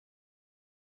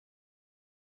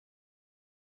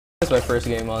my first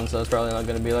game on, so it's probably not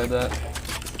gonna be like that.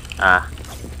 Ah,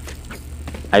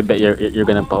 I bet you're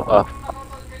gonna pop off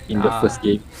in the first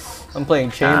game. I'm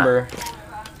playing Chamber.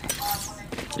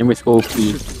 It was OP.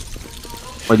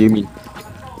 What do you mean?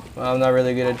 Well, I'm not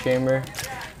really good at Chamber.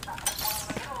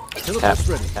 Tap.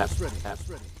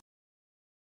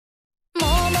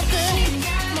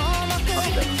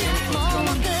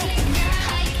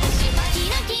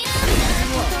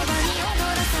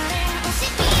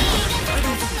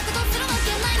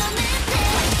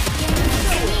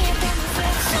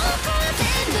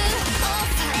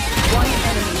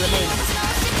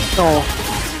 No.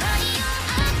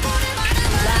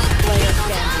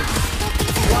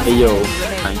 Hey yo.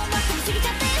 Nice.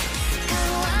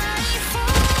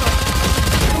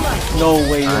 No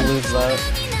way you lose that.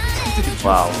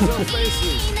 Wow.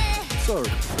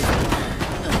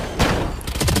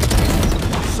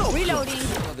 Reloading.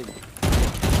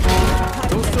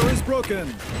 Toaster is broken.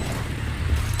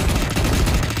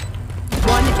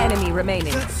 One enemy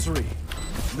remaining. That's 3.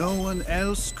 No one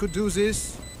else could do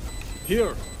this.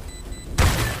 Here.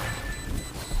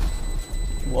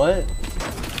 What?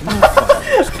 No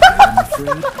fires, I'm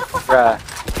afraid. Bruh.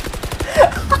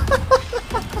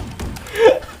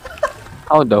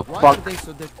 How the Why fuck? are they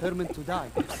so determined to die?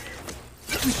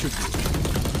 We should be.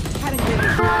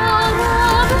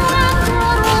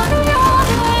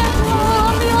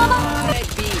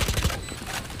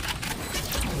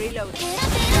 Reload.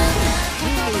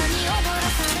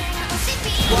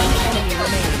 One enemy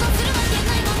remaining.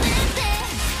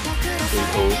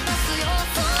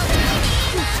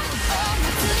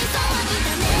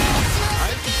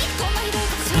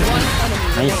 One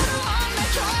enemy remaining. Nice.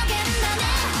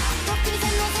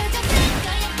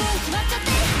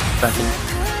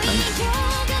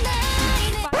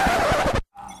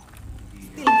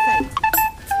 Still in sight.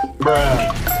 Bruh.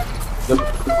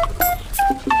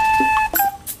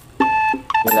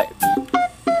 You like me?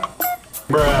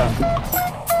 Bruh.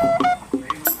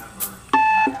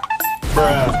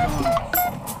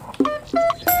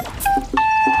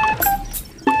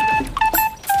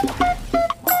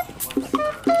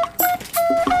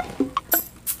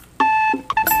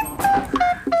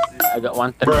 I got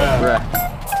one tap, bruh.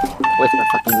 Where's my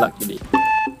fucking luck today?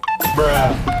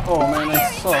 Oh man, I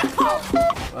suck.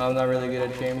 I'm not really good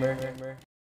at Chamber.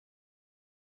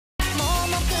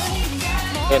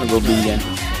 Can go B again.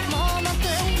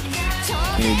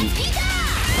 Maybe.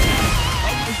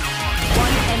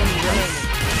 One enemy remaining.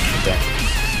 Okay.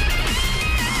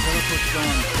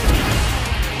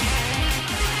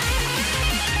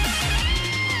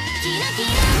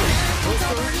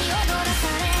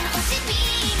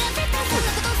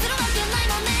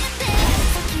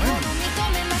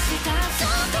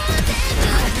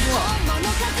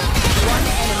 One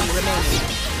enemy remaining.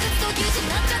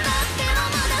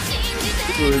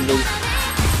 Low.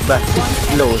 But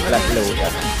low, like low,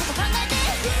 yeah.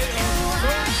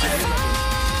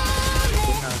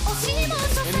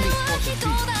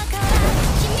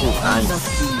 Oh, nice.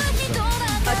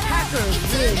 Attackers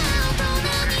win.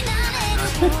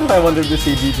 I wonder if the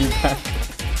CGG back.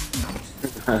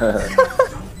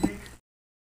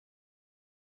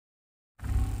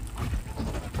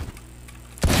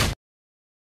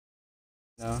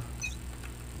 No.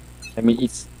 I mean,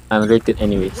 it's unrated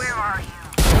anyways. Where are you?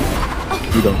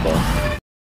 You don't care.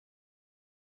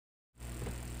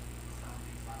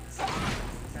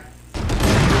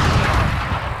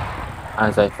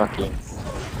 As I fucking.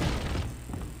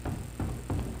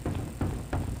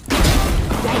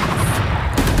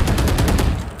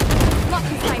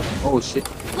 Oh shit.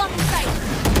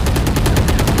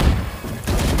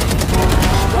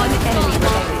 One enemy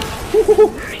remaining.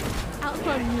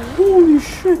 Holy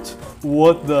shit!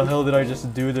 What the hell did I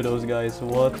just do to those guys?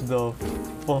 What the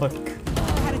fuck?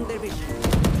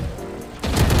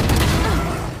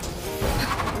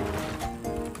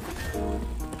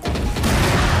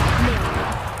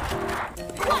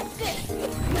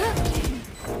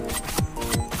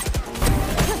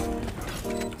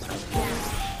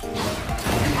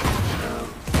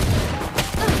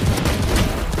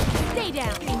 Stay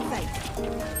down.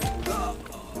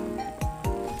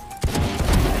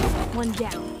 One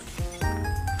down.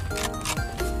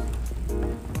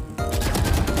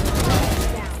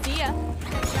 See ya.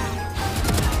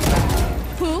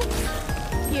 Who?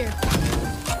 Here.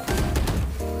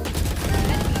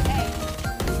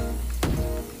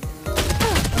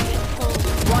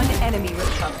 One enemy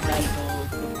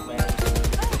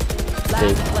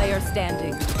Last player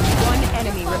standing. One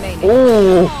enemy remaining.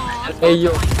 Oh! Hey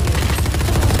yo.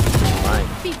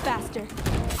 Nice. Be faster.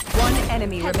 One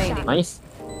enemy remaining. Nice.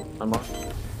 One more.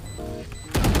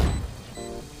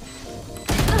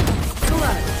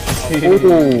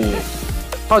 Ooh.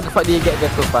 How the fuck did you get there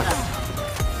so fast?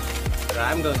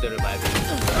 I'm going to revive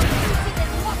you.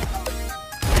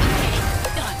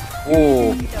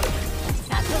 Oh.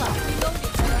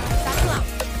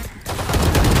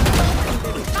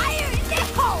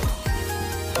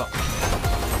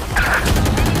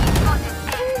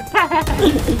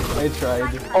 I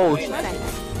tried. Oh.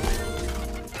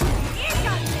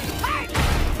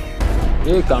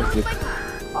 Here comes this.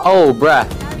 Oh, bruh.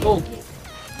 Oh.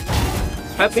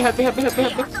 Happy.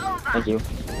 Thank you.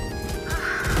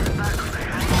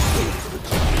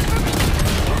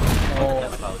 Oh,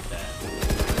 About that.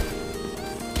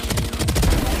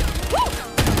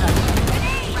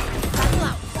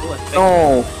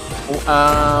 No.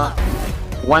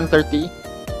 130.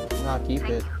 nah, keep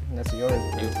it. That's yours.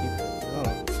 You keep it. No,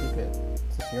 keep it.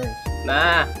 It's yours.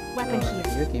 Nah, Weapon No,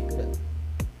 here. you keep it.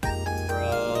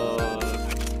 bro.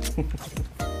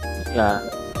 Yeah.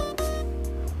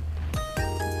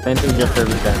 Trying to just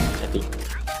service them, I think.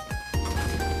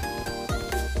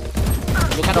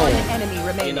 One enemy You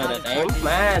remaining. know that aim?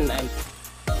 Man, I'm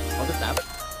on the top.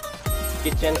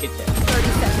 Kitchen. 30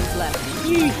 seconds left.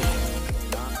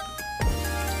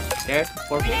 There,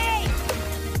 4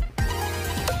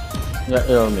 Yeah,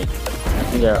 you're on me. I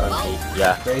think they're on me.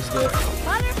 Yeah. Raise the.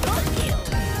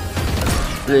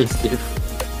 Very stiff.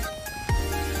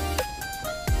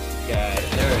 Guys,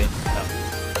 there is stuff.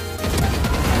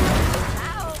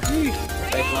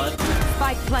 Nice one.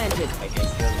 Spike planted. I can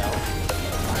kill now.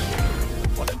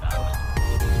 What a down.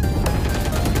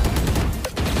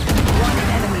 One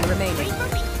enemy remaining.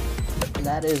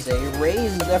 That is a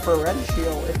raised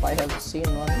differential if I have seen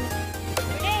one.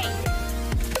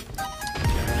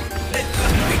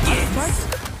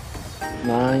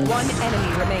 Nice. One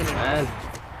enemy remaining. Man,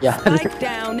 Yeah. Spike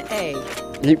down A.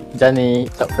 Johnny,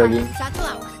 stop fragging.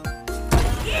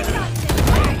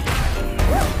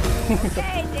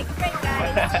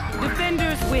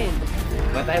 Defenders win.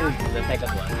 but I'm the second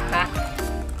one. Ha!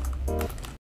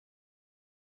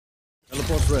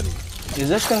 Teleport's ready. Is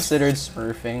this considered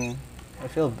smurfing? I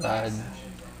feel bad.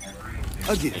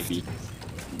 Again. Maybe.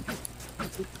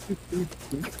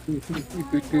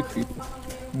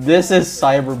 This is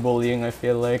cyberbullying, I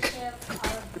feel like.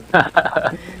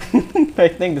 I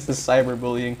think this is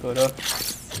cyberbullying, Koda.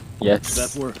 Yes.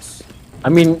 That works. I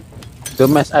mean, the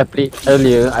match I played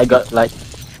earlier, I got like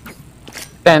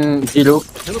 10-0.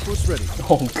 Teleport's ready.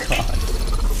 Oh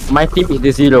god. My team is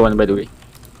the 0-1, by the way.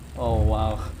 Oh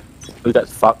wow. We got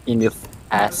fucked in the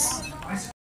ass.